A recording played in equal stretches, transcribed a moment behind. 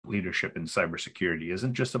leadership in cybersecurity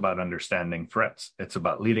isn't just about understanding threats. It's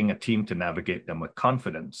about leading a team to navigate them with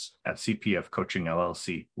confidence. At CPF Coaching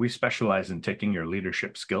LLC, we specialize in taking your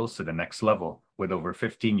leadership skills to the next level. With over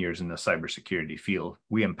 15 years in the cybersecurity field,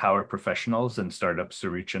 we empower professionals and startups to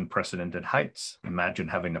reach unprecedented heights. Imagine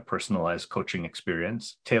having a personalized coaching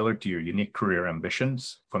experience tailored to your unique career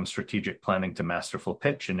ambitions. From strategic planning to masterful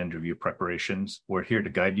pitch and interview preparations, we're here to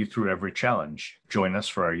guide you through every challenge. Join us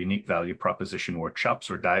for our unique value proposition workshops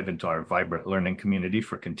or dive into our vibrant learning community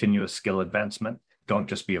for continuous skill advancement. Don't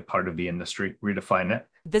just be a part of the industry, redefine it.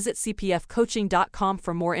 Visit cpfcoaching.com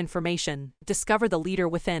for more information. Discover the leader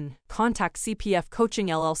within. Contact CPF Coaching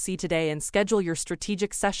LLC today and schedule your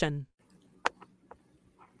strategic session.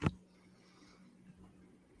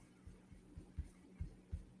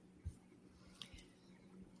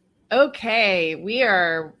 Okay, we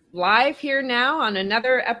are live here now on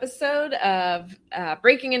another episode of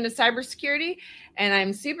Breaking into Cybersecurity, and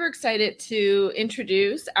I'm super excited to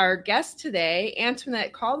introduce our guest today,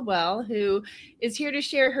 Antonette Caldwell, who is here to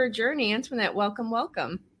share her journey. Antonette, welcome,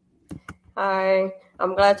 welcome. Hi,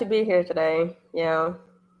 I'm glad to be here today. Yeah.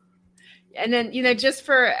 And then, just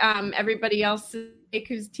for everybody else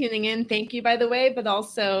who's tuning in, thank you, by the way, but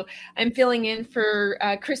also I'm filling in for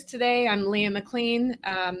Chris today. I'm Leah McLean.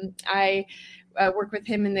 I work with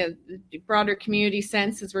him in the broader community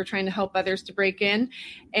sense as we're trying to help others to break in.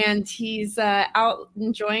 And he's out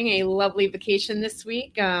enjoying a lovely vacation this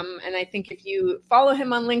week. And I think if you follow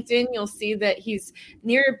him on LinkedIn, you'll see that he's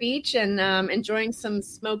near a beach and enjoying some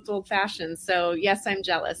smoked old fashions. So yes, I'm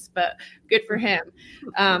jealous, but good for him.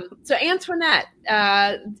 So Antonette,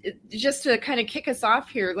 just to kind of kick us off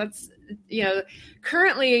here,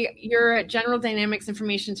 currently you're at General Dynamics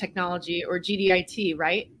Information Technology, or GDIT,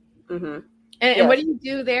 right? Mm-hmm. And yes. What do you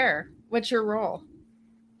do there? What's your role?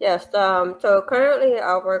 Yes. So currently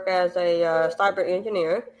I work as a cyber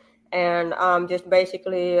engineer, and just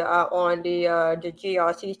basically on the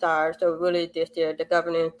GRC side. So really just the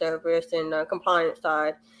governance, the risk, and compliance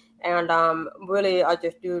side. And really I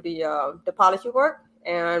just do the policy work,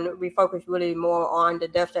 and we focus really more on the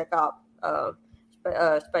DevSecOps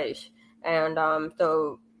space. And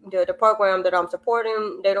so the program that I'm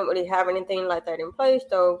supporting, they don't really have anything like that in place,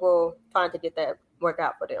 so we're trying to get that work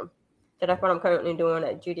out for them. So that's what I'm currently doing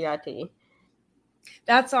at GDIT.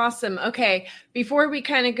 That's awesome. Okay, before we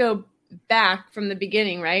kind of go back from the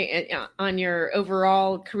beginning, right, on your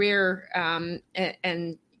overall career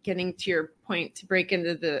and getting to your point to break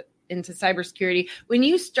into cybersecurity, when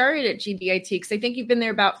you started at GDIT, because I think you've been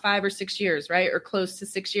there about 5 or 6 years, right? Or close to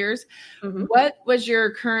 6 years. Mm-hmm. What was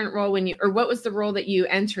your current role what was the role that you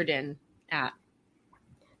entered in at?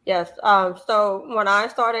 Yes. So when I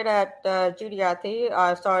started at GDIT,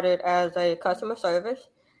 I started as a customer service.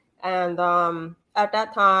 And at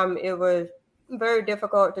that time, it was very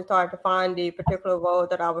difficult to start to find the particular role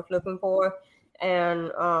that I was looking for.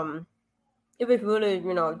 And it was really,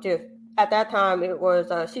 just at that time, it was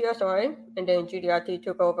CSRA, and then GDIT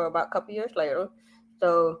took over about a couple years later.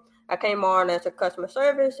 So I came on as a customer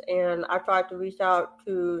service, and I tried to reach out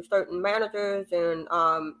to certain managers and,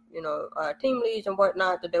 team leads and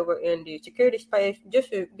whatnot that they were in the security space,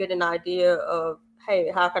 just to get an idea of,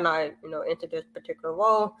 hey, how can I, enter this particular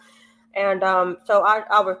role? And so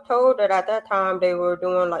I was told that at that time they were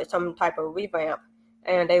doing like some type of revamp,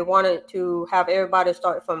 and they wanted to have everybody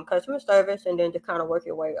start from customer service and then to kind of work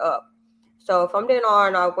your way up. So from then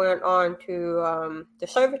on, I went on to the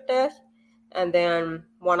service desk. And then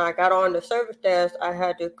when I got on the service desk, I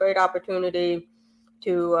had the great opportunity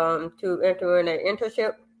to enter in an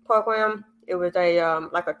internship program. It was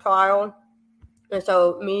like a trial. And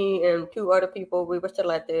so me and 2 other people, we were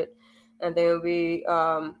selected. And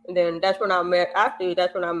then that's when I met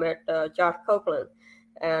Josh Copeland.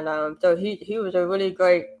 And so he was a really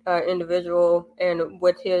great individual, and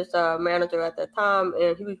with his manager at the time,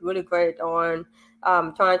 and he was really great on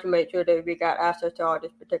trying to make sure that we got access to all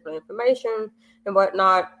this particular information and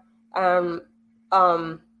whatnot. And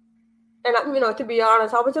to be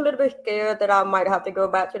honest, I was a little bit scared that I might have to go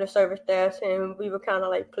back to the service desk, and we were kind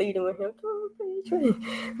of like pleading with him, oh, please.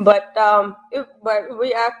 But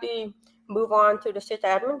we actually moved on to the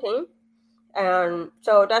sysadmin team, and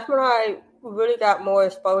so that's when I really got more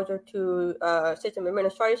exposure to system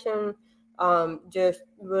administration, just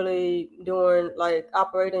really doing like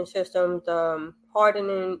operating systems,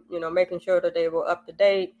 hardening, making sure that they were up to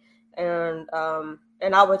date, and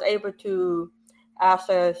I was able to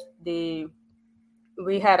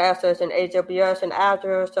we had access in AWS and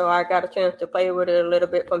Azure, so I got a chance to play with it a little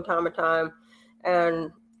bit from time to time, and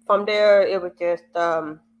from there it was just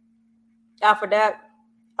after that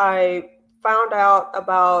I found out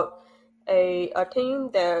about a team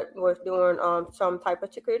that was doing some type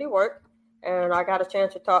of security work, and I got a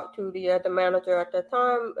chance to talk to the manager at the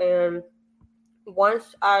time. And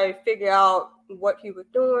once I figured out what he was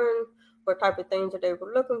doing, what type of things that they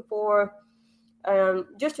were looking for,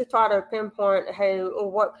 just to try to pinpoint, hey,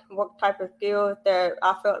 what type of skills that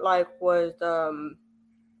I felt like was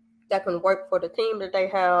that can work for the team that they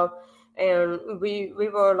have. And we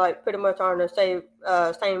were like pretty much on the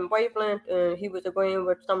same wavelength, and he was agreeing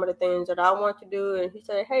with some of the things that I want to do. And he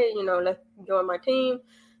said, hey, let's join my team.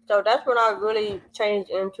 So that's when I really changed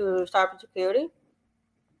into cybersecurity.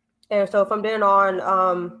 And so from then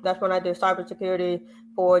on, that's when I did cybersecurity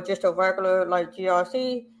for just a regular like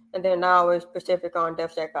GRC, and then now it's specific on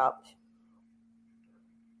DevSecOps.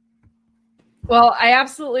 Well, I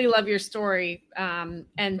absolutely love your story.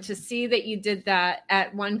 And to see that you did that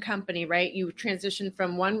at one company, right? You transitioned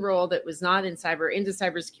from one role that was not in cyber into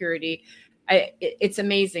cybersecurity. It's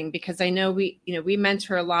amazing, because I know we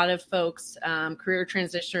mentor a lot of folks, career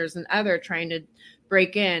transitioners and other trying to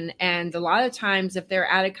break in. And a lot of times, if they're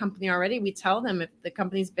at a company already, we tell them if the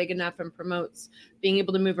company's big enough and promotes being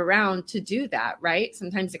able to move around to do that, right?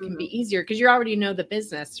 Sometimes it can be easier because you already know the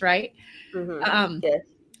business, right? Yes.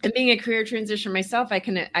 And being a career transitioner myself, I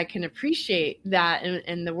can appreciate that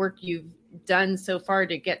and the work you've done so far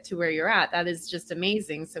to get to where you're at. That is just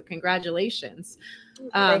amazing. So congratulations.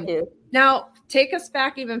 Thank you. Now, take us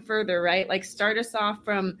back even further, right? Like start us off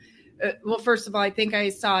from, well, first of all, I think I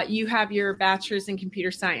saw you have your bachelor's in computer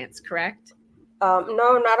science, correct?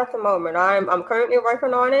 No, not at the moment. I'm currently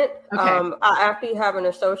working on it. Okay. I actually have an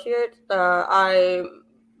associate. I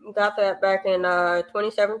got that back in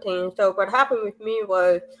 2017. So what happened with me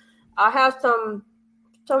was I have some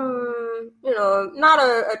not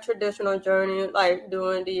a traditional journey like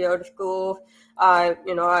doing the school. I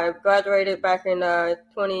graduated back in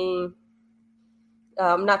 20.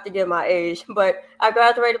 Not to give my age, but I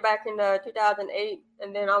graduated back in 2008,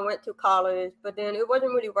 and then I went to college, but then it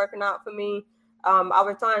wasn't really working out for me. I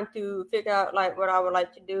was trying to figure out like what I would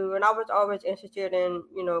like to do, and I was always interested in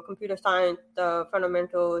computer science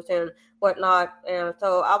fundamentals and whatnot, and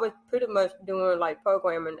so I was pretty much doing like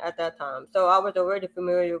programming at that time. So I was already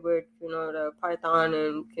familiar with the Python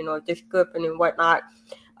and the scripting and whatnot.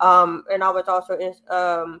 And I was also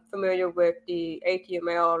familiar with the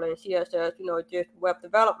HTML and CSS, just web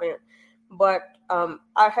development. But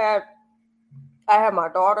I had my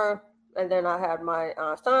daughter, and then I had my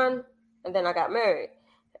son, and then I got married.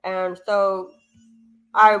 And so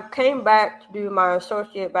I came back to do my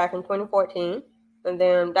associate back in 2014. And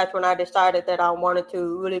then that's when I decided that I wanted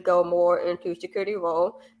to really go more into security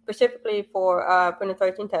role, specifically for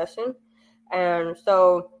penetration testing. And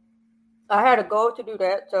so I had a goal to do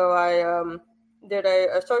that, so I did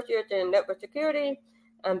a associate in network security,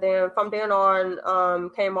 and then from then on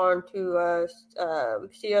came on to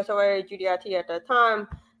CSOA, GDIT at that time.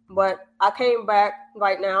 But I came back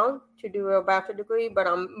right now to do a bachelor degree, but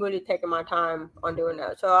I'm really taking my time on doing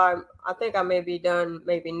that. So I think I may be done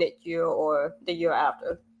maybe next year or the year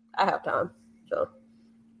after. I have time. So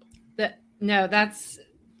that's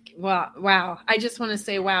wow. I just want to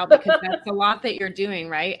say wow, because that's a lot that you're doing,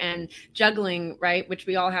 right? And juggling, right? Which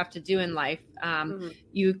we all have to do in life.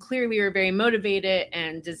 You clearly are very motivated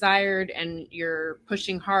and desired, and you're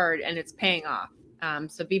pushing hard, and it's paying off.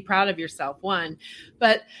 So be proud of yourself, one.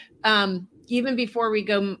 But even before we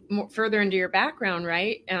go further into your background,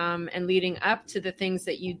 right? And leading up to the things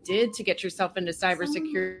that you did to get yourself into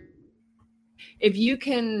cybersecurity, if you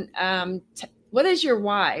can what is your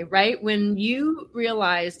why, right? When you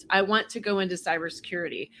realized I want to go into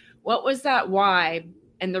cybersecurity, what was that why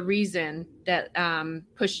and the reason that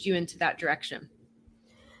pushed you into that direction?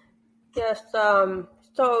 Yes.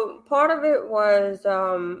 So part of it was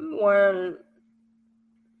when,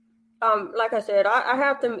 like I said, I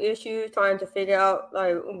have some issues trying to figure out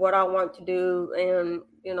like what I want to do, and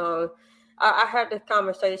I had this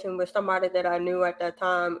conversation with somebody that I knew at that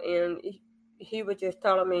time, and he was just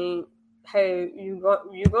telling me, hey, you're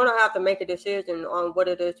going to have to make a decision on what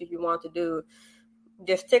it is that you want to do.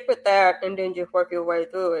 Just stick with that and then just work your way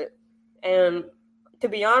through it. And to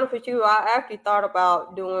be honest with you, I actually thought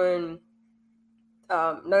about doing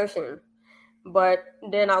nursing. But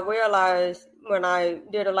then I realized when I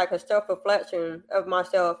did a self-reflection of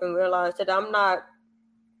myself and realized that I'm not,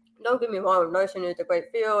 don't get me wrong, nursing is a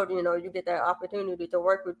great field. You get that opportunity to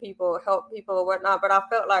work with people, help people or whatnot. But I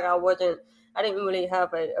felt like I didn't really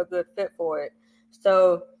have a good fit for it.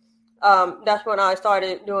 So that's when I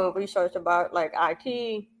started doing research about like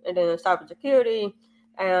IT and then cybersecurity.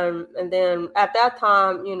 And then at that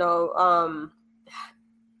time,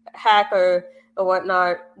 hacker or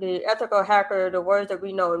whatnot. The ethical hacker, the words that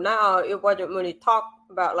we know now, it wasn't really talked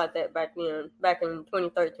about like that back then, back in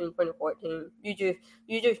 2013, 2014.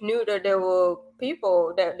 You just knew that there were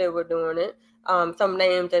people that they were doing it. Some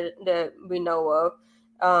names that we know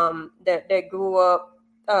of, that grew up,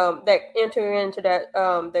 that enter into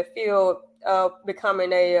that field of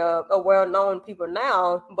becoming a well-known people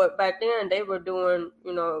now. But back then they were doing,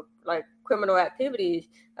 like criminal activities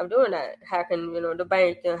of doing that, hacking, the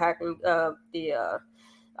bank and hacking the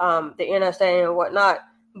NSA and whatnot.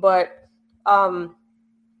 But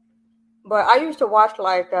I used to watch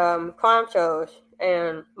like crime shows,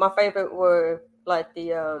 and my favorite were like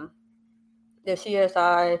the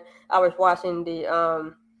CSI. I was watching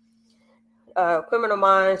the Criminal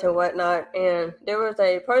Minds and whatnot, and there was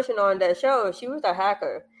a person on that show. She was a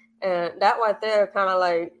hacker, and that right there kind of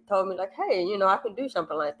like told me like, hey, I can do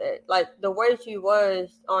something like that. Like the way she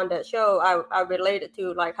was on that show, I related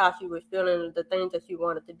to like how she was feeling, the things that she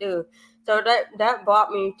wanted to do. So that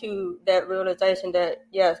brought me to that realization that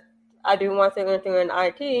yes, I do want to enter in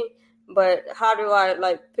IT, but how do I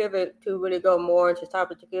like pivot to really go more into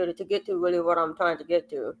cybersecurity to get to really what I'm trying to get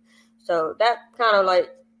to? So that kind of like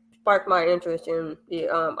sparked my interest in the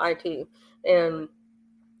IT. And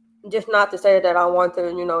just not to say that I want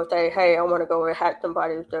to, say, hey, I want to go and hack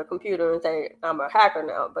somebody's computer and say I'm a hacker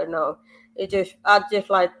now. But no, I just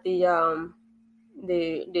like the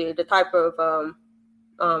type of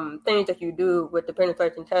things that you do with the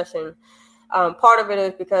penetration testing. Part of it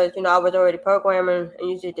is because, I was already programming and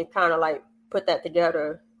usually to kind of like put that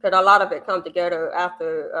together, because a lot of it comes together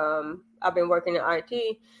after I've been working in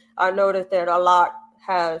IT. I noticed that a lot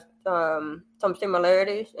has some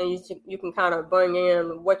similarities, and you can kind of bring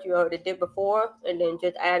in what you already did before and then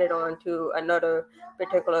just add it on to another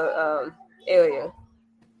particular area.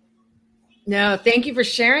 No, thank you for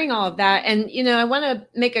sharing all of that. And, I want to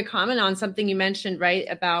make a comment on something you mentioned, right,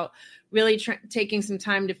 about really taking some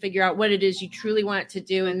time to figure out what it is you truly want to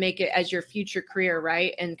do and make it as your future career,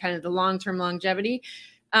 right, and kind of the long-term longevity.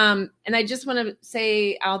 And I just want to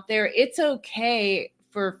say out there, it's okay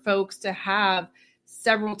for folks to have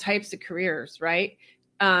several types of careers, right?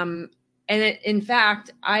 And in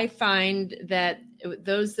fact, I find that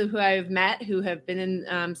those who I've met who have been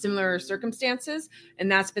in similar circumstances,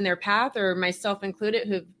 and that's been their path, or myself included,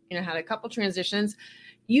 who've had a couple transitions,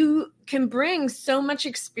 you can bring so much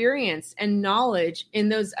experience and knowledge in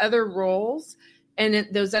those other roles and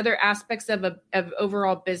those other aspects of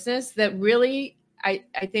overall business that really, I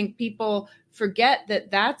think people forget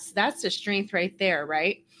that's a strength right there,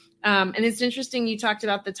 right? And it's interesting you talked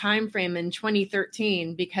about the time frame in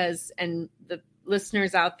 2013 because, and the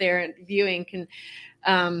listeners out there viewing can,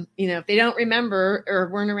 if they don't remember or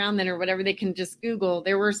weren't around then or whatever, they can just Google.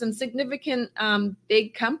 There were some significant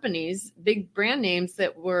big companies, big brand names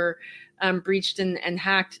that were breached and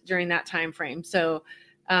hacked during that time frame. So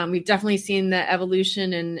we've definitely seen the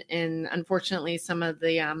evolution and unfortunately some of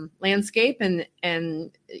the landscape and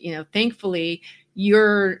thankfully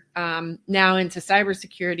you're now into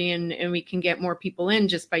cybersecurity and we can get more people in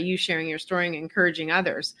just by you sharing your story and encouraging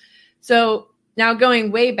others. So now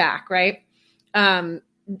going way back, right?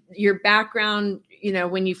 Your background,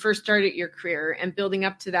 when you first started your career and building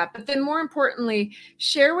up to that, but then more importantly,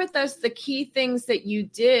 share with us the key things that you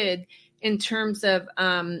did in terms of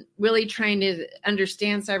really trying to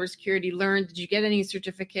understand cybersecurity, did you get any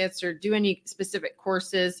certificates or do any specific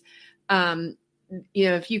courses?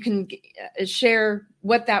 If you can share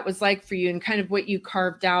what that was like for you and kind of what you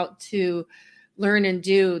carved out to learn and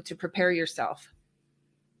do to prepare yourself.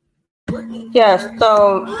 Yes.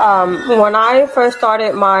 So when I first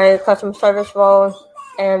started my customer service role,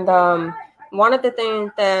 and one of the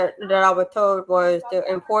things that I was told was the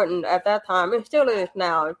important at that time, and still is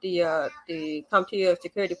now, the CompTIA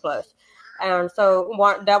Security Plus. And so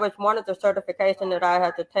that was one of the certifications that I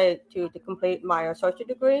had to take to complete my associate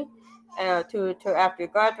degree, to after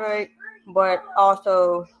graduate, but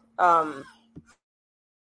also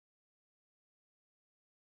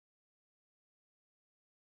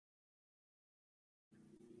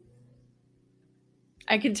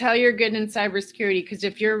I can tell you're good in cybersecurity because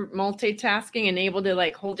if you're multitasking and able to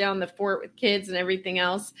like hold down the fort with kids and everything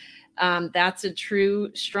else, that's a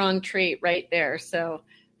true strong trait right there. So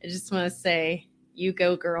I just want to say, you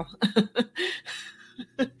go, girl.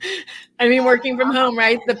 I mean, working from home,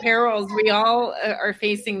 right? The perils, we all are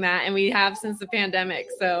facing that, and we have since the pandemic.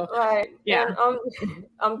 So, right. Yeah. And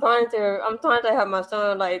I'm trying to have my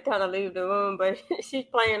son like kind of leave the room, but she's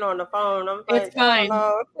playing on the phone. I'm like, It's fine.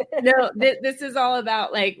 oh, no, this is all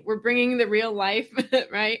about like we're bringing the real life,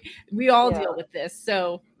 right? We all deal with this,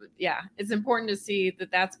 so yeah, it's important to see that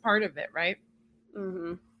that's part of it, right?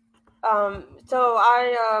 Mm-hmm. So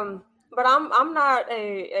but I'm not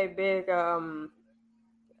a big I'm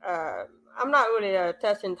not really a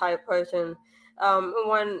testing type person.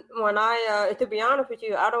 When I to be honest with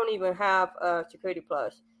you, I don't even have a Security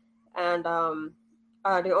Plus, and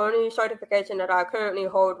the only certification that I currently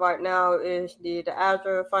hold right now is the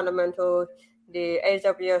Azure Fundamentals, the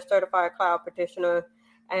AWS Certified Cloud Practitioner,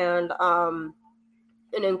 and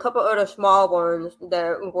and then a couple other small ones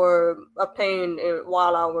that were obtained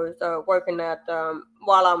while I was working at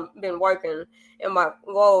while I've been working in my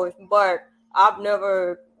roles, but I've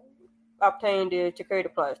never obtained the Security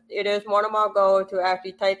Plus. It is one of my goals to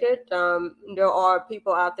actually take it. There are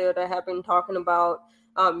people out there that have been talking about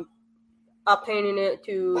obtaining it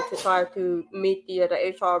to try to meet the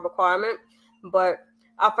HR requirement, but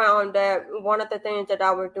I found that one of the things that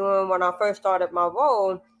I was doing when I first started my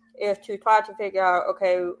role is to try to figure out,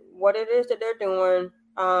 okay, what it is that they're doing,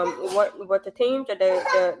 what the teams that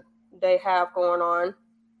they have going on.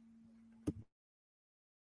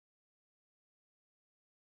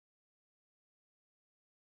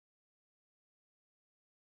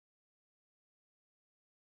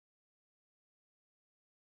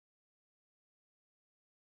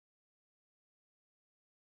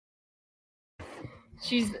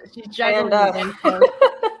 She's juggling And again, folks.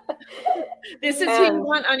 This is who you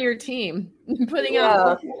want on your team, putting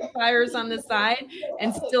out fires on the side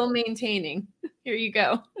and still maintaining. Here you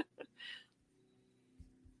go.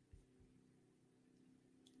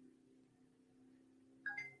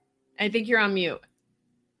 I think you're on mute.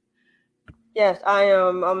 Yes, I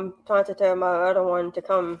am. I'm trying to tell my other one to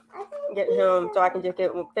come get him so I can just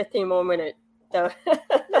get 15 more minutes. So.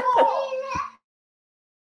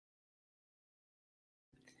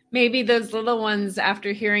 Maybe those little ones,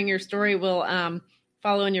 after hearing your story, will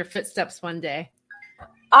follow in your footsteps one day.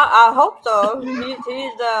 I hope so. There's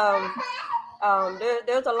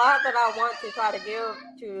a lot that I want to try to give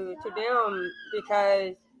to them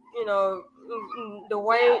because the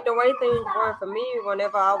way things were for me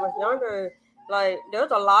whenever I was younger, like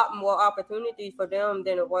there's a lot more opportunities for them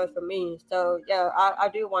than it was for me. So yeah, I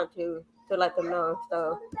do want to let them know.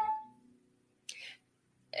 So.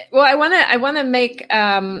 Well, I want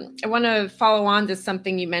to follow on to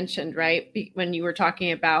something you mentioned, right? When you were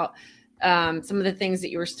talking about some of the things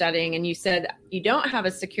that you were studying, and you said you don't have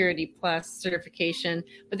a Security Plus certification,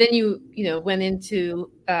 but then you went into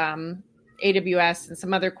AWS and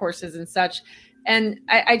some other courses and such. And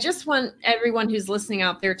I just want everyone who's listening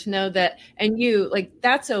out there to know that, and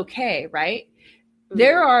that's okay, right? Mm-hmm.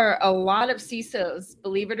 There are a lot of CISOs,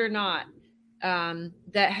 believe it or not,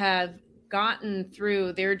 that have gotten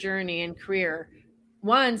through their journey and career.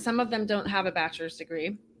 One, some of them don't have a bachelor's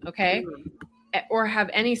degree, okay, or have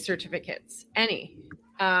any certificates, any.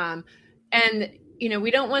 And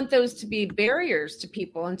we don't want those to be barriers to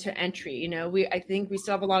people into entry. I think we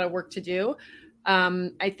still have a lot of work to do.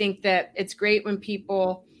 I think that it's great when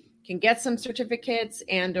people can get some certificates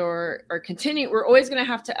and or continue. We're always going to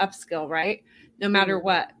have to upskill, right? No matter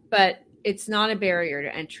what, but it's not a barrier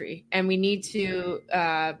to entry, and we need to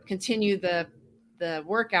continue the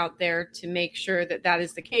work out there to make sure that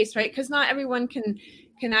is the case, right? Because not everyone can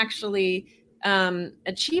actually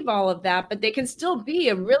achieve all of that, but they can still be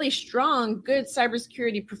a really strong, good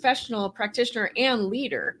cybersecurity professional, practitioner, and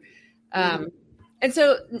leader. And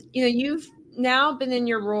so, you've now been in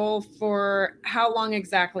your role for how long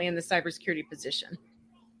exactly in the cybersecurity position?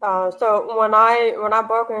 So when I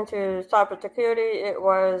broke into cybersecurity, it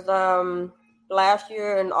was last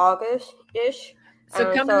year in August-ish.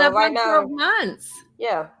 So coming up on 12 months.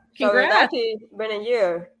 Yeah. Congrats. So it's actually been a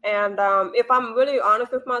year. And if I'm really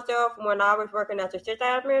honest with myself, when I was working as a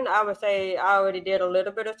sysadmin, I would say I already did a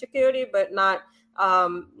little bit of security, but not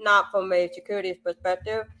from a security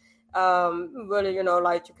perspective. Really,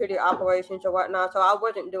 like security operations or whatnot. So I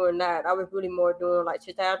wasn't doing that. I was really more doing like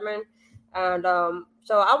sysadmin. And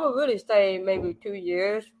so I would really say maybe 2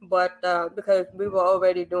 years, but because we were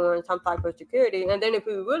already doing some type of security. And then if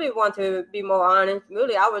we really want to be more honest,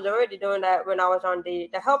 really, I was already doing that when I was on the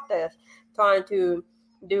help desk, trying to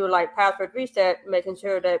do like password reset, making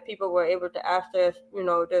sure that people were able to access,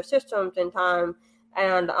 their systems in time.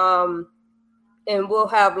 And we'll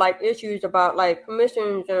have like issues about like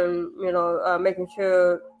permissions and, making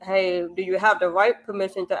sure, hey, do you have the right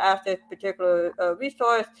permission to access particular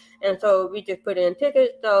resource? And so we just put in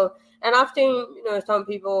tickets. So, and I've seen, some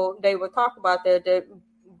people, they will talk about that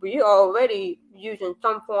we are already using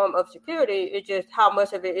some form of security. It's just how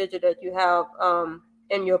much of it is it that you have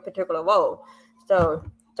in your particular role. So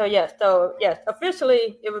yes,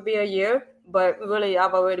 officially it would be a year, but really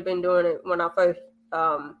I've already been doing it when I first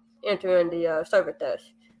entering the service desk.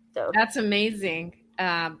 So that's amazing.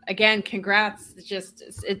 again, congrats.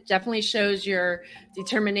 It definitely shows your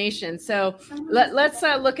determination. So let's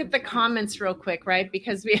look at the comments real quick, right?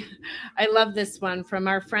 Because I love this one from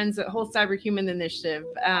our friends at Whole Cyber Human Initiative.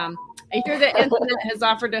 I hear that Antonette has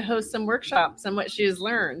offered to host some workshops on what she has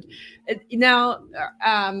learned. Now,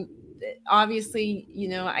 obviously,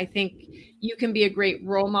 I think you can be a great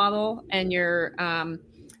role model, and your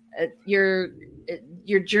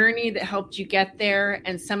journey that helped you get there,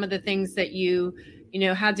 and some of the things that you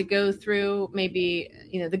had to go through, maybe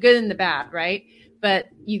the good and the bad, right? But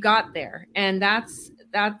you got there, and that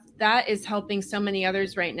is helping so many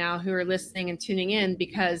others right now who are listening and tuning in,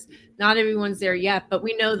 because not everyone's there yet, but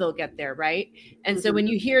we know they'll get there, right? And so when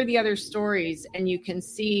you hear the other stories and you can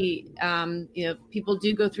see people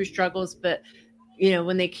do go through struggles, but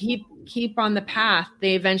when they keep on the path,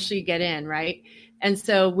 they eventually get in, right? And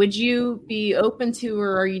so would you be open to,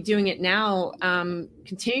 or are you doing it now,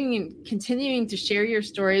 continuing to share your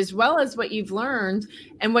story, as well as what you've learned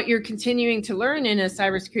and what you're continuing to learn in a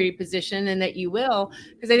cybersecurity position, and that you will,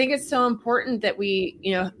 because I think it's so important that we,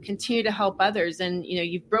 continue to help others. And,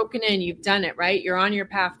 you've broken in, you've done it, right? You're on your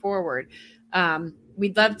path forward.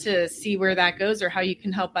 We'd love to see where that goes, or how you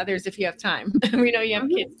can help others if you have time. We know you have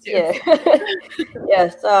kids too. Yeah.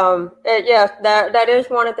 Yes. Yes. That is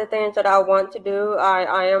one of the things that I want to do.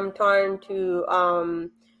 I am trying to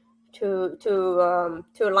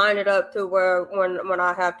line it up to where when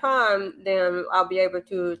I have time, then I'll be able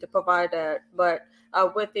to provide that. But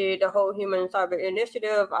with the whole Human Cyber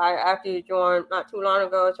Initiative, I actually joined not too long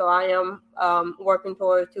ago, so I am working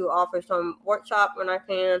towards to offer some workshop when I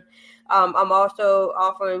can. I'm also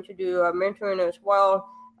offering to do mentoring as well.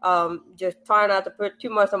 Just trying not to put too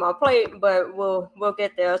much on my plate, but we'll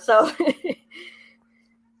get there. So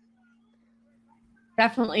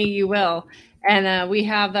definitely you will. And we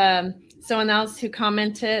have someone else who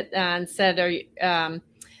commented and said,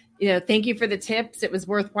 thank you for the tips. It was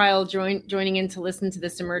worthwhile joining in to listen to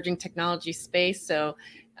this emerging technology space. So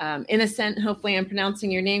Innocent, hopefully I'm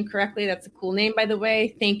pronouncing your name correctly. That's a cool name, by the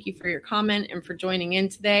way. Thank you for your comment and for joining in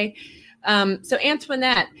today. So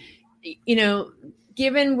Antoinette,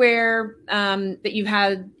 given where that you've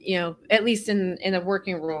had, at least in a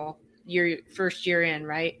working role, your first year in,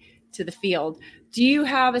 right, to the field, do you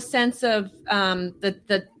have a sense of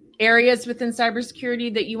the areas within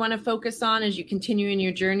cybersecurity that you want to focus on as you continue in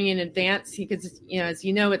your journey in advance? Because, as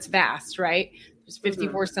it's vast, right? There's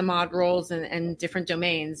 54 some odd roles and different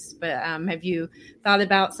domains. But have you thought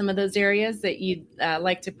about some of those areas that you'd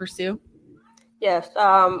like to pursue? Yes,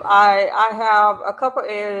 I have a couple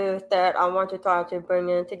areas that I want to try to bring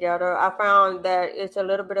in together. I found that it's a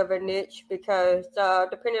little bit of a niche, because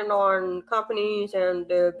depending on companies and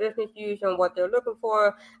the business use and what they're looking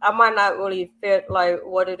for, I might not really fit like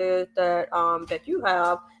what it is that that you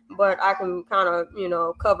have, but I can kind of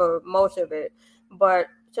cover most of it. But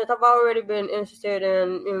since I've already been interested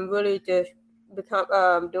in really just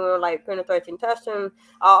doing like penetration testing,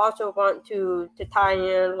 I also want to tie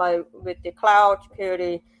in like with the cloud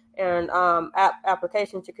security and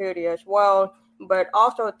application security as well, but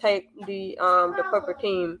also take the corporate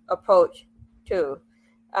team approach too.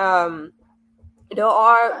 There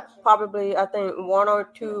are probably, I think, one or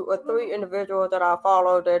two or three individuals that I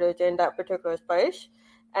follow that is in that particular space,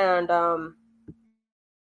 and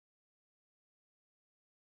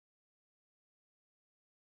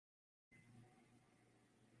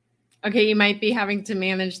Okay, you might be having to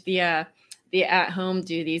manage the at-home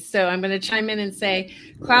duties. So I'm going to chime in and say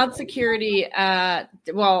cloud security,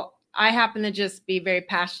 well, I happen to just be very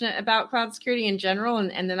passionate about cloud security in general.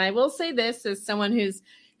 And then I will say this as someone who's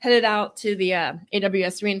headed out to the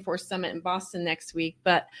AWS Reinforce Summit in Boston next week.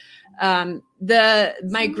 But the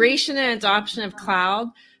migration and adoption of cloud,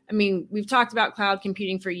 I mean, we've talked about cloud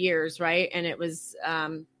computing for years, right? And it was,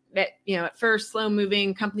 at first slow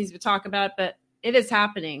moving, companies would talk about it, but it is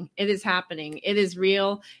happening. It is happening. It is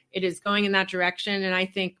real. It is going in that direction. And I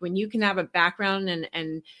think when you can have a background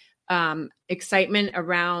and excitement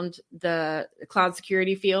around the cloud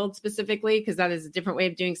security field specifically, because that is a different way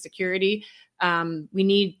of doing security, we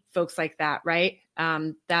need folks like that, right?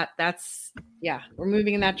 That's we're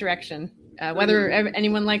moving in that direction. Whether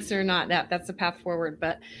anyone likes it or not, that's the path forward.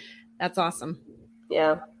 But that's awesome.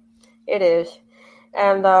 Yeah, it is.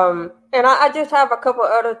 And I just have a couple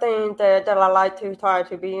other things that I like to try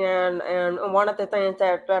to be in. And one of the things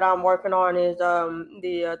that I'm working on is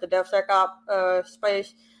the DevSecOps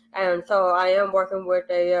space. And so I am working with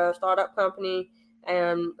a startup company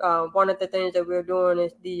And one of the things that we're doing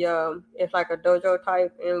is it's like a dojo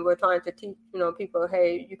type, and we're trying to teach, people,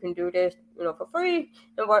 hey, you can do this, for free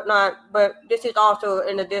and whatnot. But this is also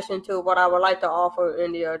in addition to what I would like to offer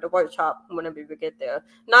in the workshop whenever we get there.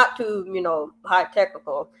 Not to, high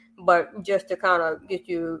technical, but just to kind of get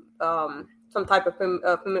you some type of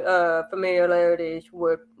familiarities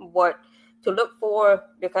with what to look for,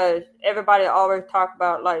 because everybody always talk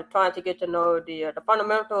about like trying to get to know the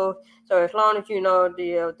fundamentals. So as long as you know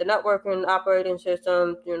the networking operating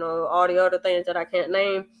systems, all the other things that I can't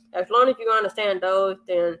name, as long as you understand those,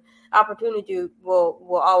 then opportunity will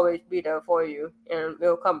always be there for you, and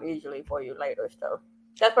it'll come easily for you later. So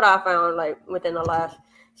that's what I found like within the last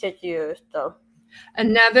 6 years. So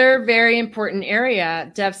another very important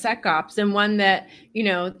area, DevSecOps, and one that,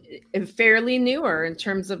 is fairly newer in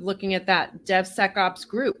terms of looking at that DevSecOps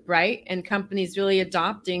group, right? And companies really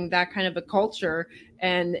adopting that kind of a culture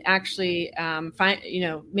and actually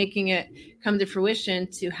making it come to fruition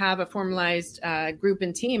to have a formalized group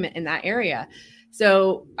and team in that area.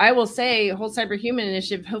 So I will say, Whole Cyber Human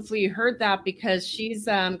Initiative, hopefully you heard that, because she's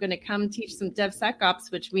going to come teach some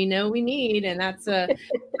DevSecOps, which we know we need, and that's a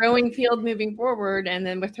growing field moving forward. And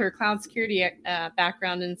then with her cloud security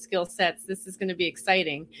background and skill sets, this is going to be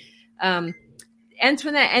exciting.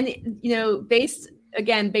 Antonette,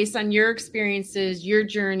 and based on your experiences, your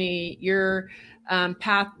journey, your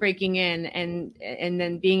path breaking in, and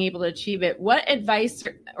then being able to achieve it, what advice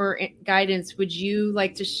or guidance would you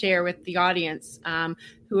like to share with the audience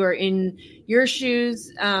who are in your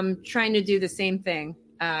shoes, trying to do the same thing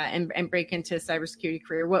and break into a cybersecurity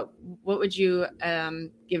career? What would you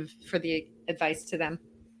give for the advice to them?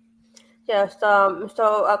 Yes,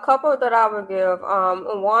 so a couple that I would give.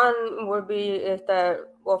 One would be is that,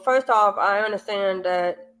 well, first off, I understand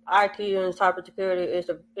that IT and cybersecurity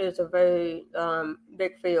is a very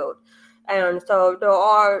big field, and so there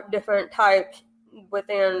are different types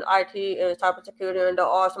within IT and cybersecurity, and there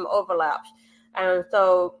are some overlaps. And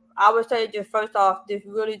so I would say, just first off, just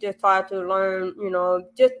try to learn,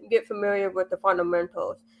 just get familiar with the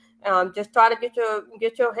fundamentals. Just try to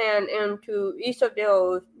get your hand into each of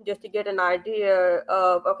those, just to get an idea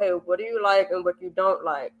of, okay, what do you like and what you don't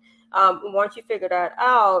like. Once you figure that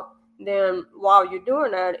out, then while you're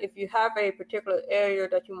doing that, if you have a particular area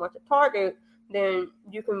that you want to target, then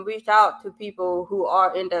you can reach out to people who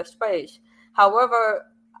are in that space. However,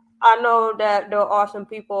 I know that there are some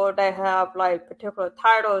people that have like particular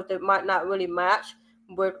titles that might not really match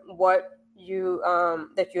with what you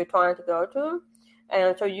that you're trying to go to.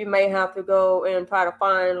 And so you may have to go and try to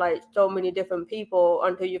find like so many different people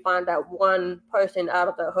until you find that one person out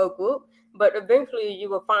of the whole group. But eventually you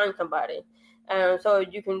will find somebody. And so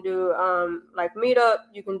you can do like Meetup.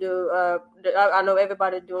 You can do, I know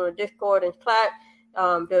everybody's doing Discord and Slack.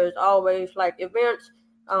 There's always like events.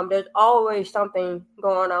 There's always something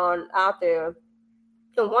going on out there.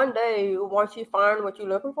 So one day, once you find what you're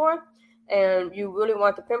looking for and you really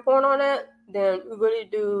want to pinpoint on it, then you really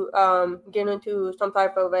do get into some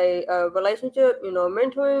type of a relationship,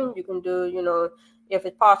 mentoring. You can do, if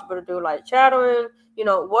it's possible to do like shadowing,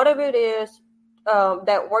 whatever it is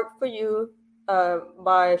that works for you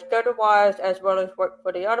by schedule-wise, as well as work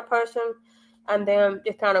for the other person, and then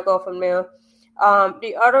just kind of go from there.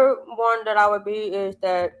 The other one that I would be is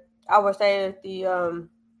that I would say is the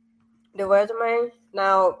resume.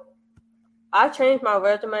 Now, I changed my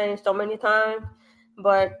resume so many times,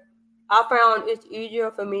 but I found it's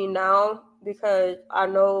easier for me now because I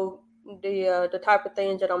know the type of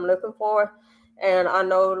things that I'm looking for, and I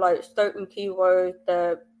know like certain keywords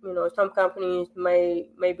that some companies may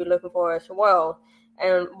be looking for as well.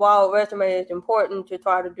 And while resume is important to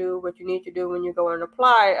try to do what you need to do when you go and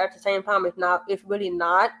apply, at the same time, it's really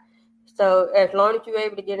not. So as long as you're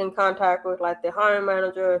able to get in contact with like the hiring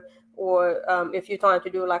manager, or if you're trying to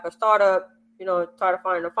do like a startup, try to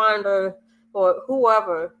find a finder or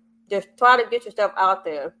whoever, just try to get yourself out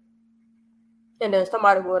there, and then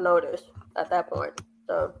somebody will notice at that point.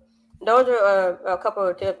 So those are a couple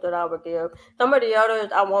of tips that I would give. Some of the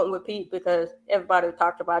others I won't repeat because everybody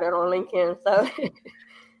talked about it on LinkedIn. So,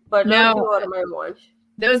 but those two are the main ones.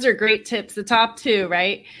 Those are great tips, the top two,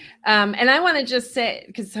 right? And I want to just say,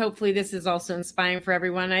 because hopefully this is also inspiring for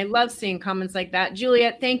everyone. I love seeing comments like that.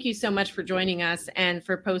 Juliet, thank you so much for joining us and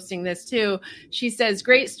for posting this too. She says,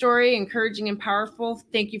 great story, encouraging and powerful.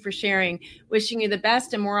 Thank you for sharing. Wishing you the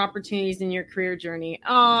best and more opportunities in your career journey.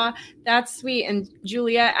 Aw, that's sweet. And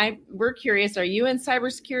Juliet, we're curious, are you in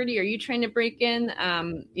cybersecurity? Are you trying to break in?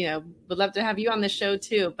 Would love to have you on the show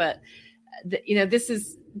too. But, this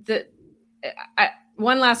is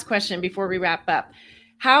one last question before we wrap up.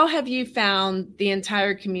 how have you found the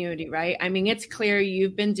entire community, right? I mean, it's clear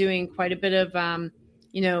you've been doing quite a bit of,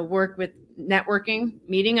 work with networking,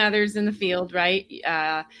 meeting others in the field, right?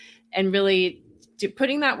 And really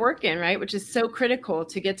putting that work in, right? Which is so critical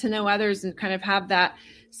to get to know others and kind of have that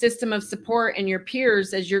system of support and your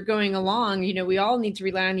peers as you're going along. We all need to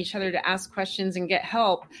rely on each other to ask questions and get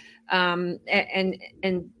help. And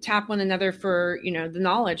tap one another for, the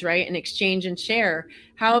knowledge, right? And exchange and share.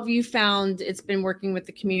 How have you found it's been working with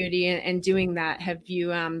the community and doing that? Have you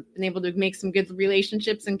been able to make some good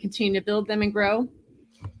relationships and continue to build them and grow?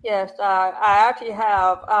 Yes, I actually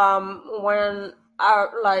have. When I,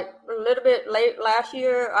 like a little bit late last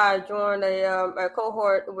year, I joined a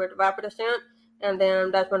cohort with Rapid Ascent, and then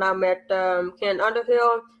that's when I met Ken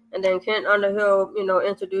Underhill. And then Kent Underhill,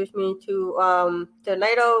 introduced me to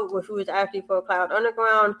NATO, which was actually for Cloud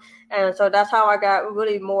Underground. And so that's how I got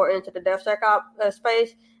really more into the DevSecOps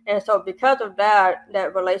space. And so because of that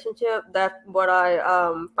relationship, that's what I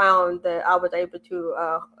found that I was able to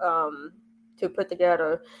put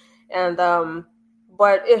together. And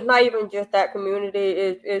but it's not even just that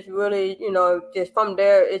community. It's really, just from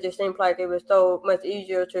there, it just seems like it was so much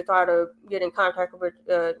easier to try to get in contact with,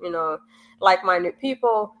 like-minded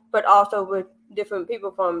people, but also with different people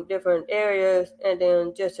from different areas, and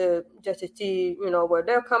then just to see, where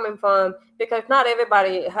they're coming from, because not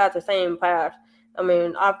everybody has the same path. I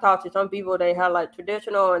mean, I've talked to some people, they had like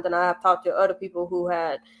traditional, and then I have talked to other people who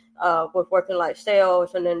had was working like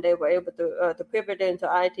sales, and then they were able to pivot into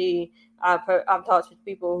IT. I've talked to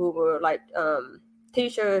people who were like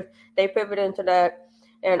teachers, they pivoted into that,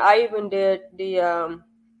 and I even did the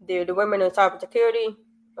women in cybersecurity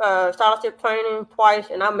scholarship training twice,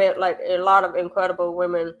 and I met like a lot of incredible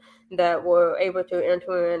women that were able to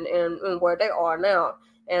enter in where they are now,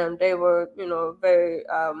 and they were very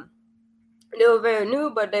they were very new,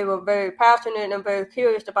 but they were very passionate and very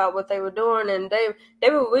curious about what they were doing, and they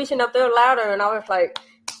were reaching up their ladder, and I was like,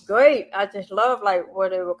 great. I just love like where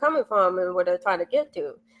they were coming from and where they're trying to get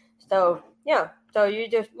to. So yeah, so you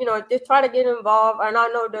just just try to get involved, and I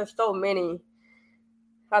know there's so many.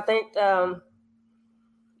 I think I'm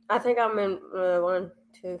in one,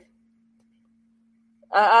 two.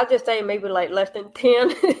 I'll just say maybe like less than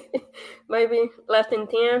 10, maybe less than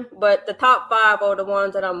 10. But the top 5 are the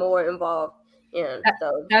ones that I'm more involved in.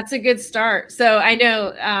 So that's a good start. So I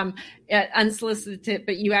know unsolicited tip,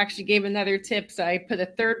 but you actually gave another tip. So I put a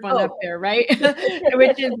third one up there, right?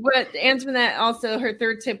 Which is what Antonette also, her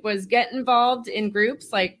third tip was get involved in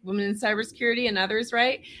groups like Women in Cybersecurity and others,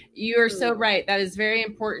 right? You are so right. That is very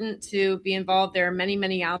important to be involved. There are many,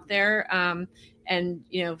 many out there. And,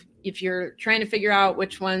 if you're trying to figure out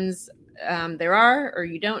which ones there are, or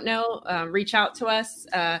you don't know, reach out to us.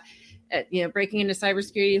 Breaking into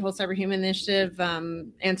cybersecurity, whole cyber human initiative,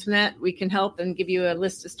 Antonette, we can help and give you a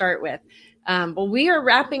list to start with. Well, we are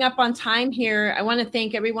wrapping up on time here. I want to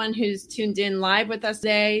thank everyone who's tuned in live with us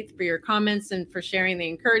today for your comments and for sharing the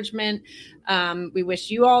encouragement. We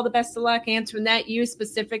wish you all the best of luck. Antonette, you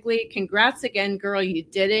specifically, congrats again, girl. You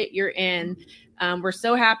did it. You're in. We're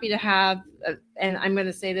so happy to have, and I'm going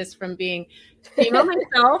to say this from being female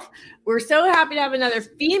myself, we're so happy to have another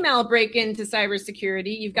female break into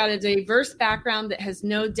cybersecurity. You've got a diverse background that has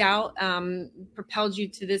no doubt propelled you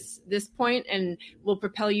to this point and will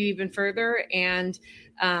propel you even further. And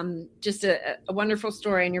just a wonderful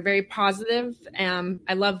story. And you're very positive.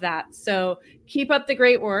 I love that. So keep up the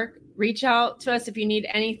great work. Reach out to us if you need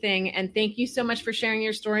anything. And thank you so much for sharing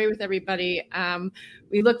your story with everybody.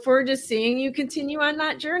 We look forward to seeing you continue on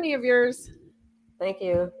that journey of yours. Thank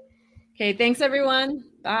you. Okay, thanks everyone.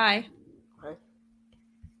 Bye.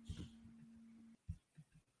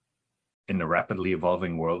 In the rapidly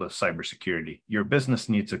evolving world of cybersecurity, your business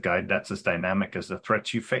needs a guide that's as dynamic as the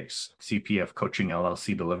threats you face. CPF Coaching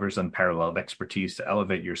LLC delivers unparalleled expertise to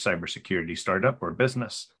elevate your cybersecurity startup or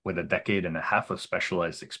business with a decade and a half of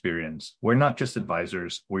specialized experience. We're not just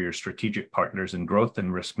advisors, we're your strategic partners in growth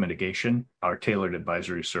and risk mitigation. Our tailored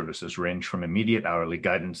advisory services range from immediate hourly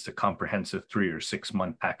guidance to comprehensive 3 or 6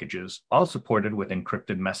 month packages, all supported with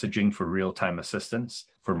encrypted messaging for real-time assistance.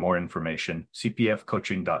 For more information,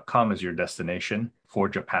 cpfcoaching.com is your destination.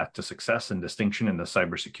 Forge a path to success and distinction in the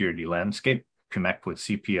cybersecurity landscape. Connect with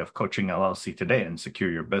CPF Coaching LLC today and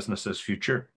secure your business's future.